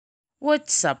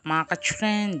What's up mga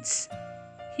ka-trends?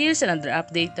 Here's another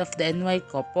update of the NY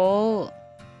couple.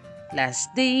 Last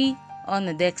day,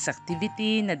 on Nadech's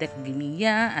activity, Nadech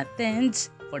attends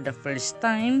for the first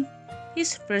time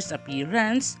his first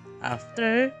appearance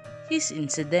after his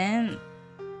incident.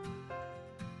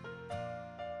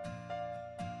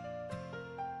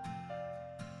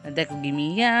 Nadech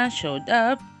showed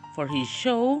up for his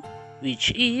show,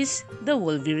 which is The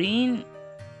Wolverine.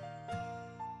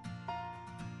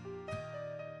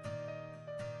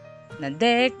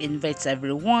 Nadech invites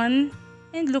everyone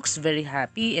and looks very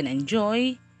happy and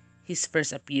enjoy his first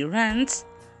appearance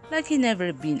like he never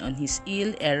been on his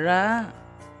ill era.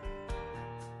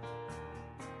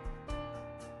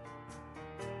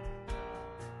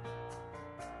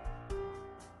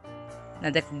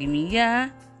 Nadech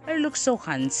looks so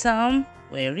handsome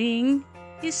wearing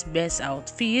his best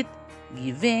outfit,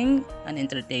 giving an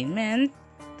entertainment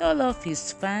to all of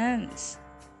his fans.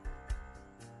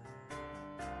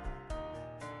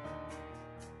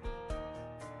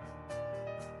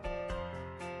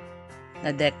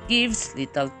 Nadech gives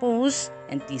little pose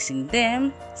and teasing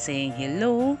them, saying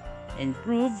hello and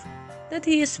prove that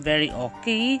he is very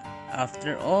okay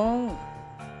after all.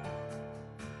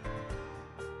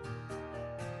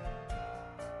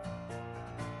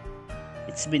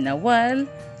 It's been a while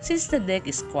since Nadech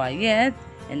is quiet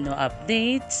and no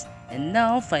updates, and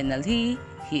now finally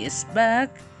he is back,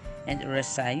 and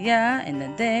Urassaya and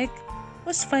Nadech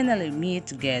was finally meet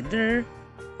together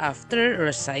after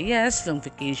Urassaya's long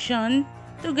vacation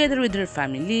together with her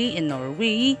family in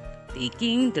Norway,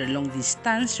 taking their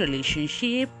long-distance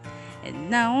relationship.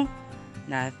 And now,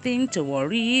 nothing to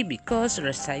worry because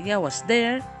Urassaya was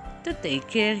there to take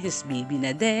care of his baby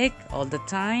Nadech all the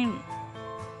time.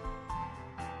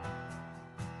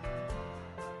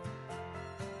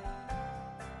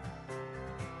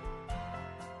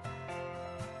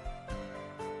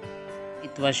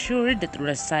 It was sure that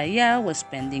Urassaya was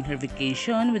spending her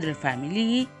vacation with her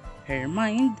family. Her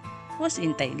mind was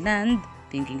in Thailand,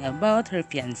 thinking about her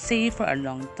fiancé for a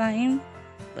long time.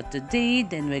 But today,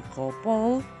 the NY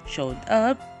couple showed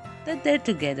up that they're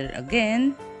together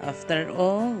again after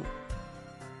all.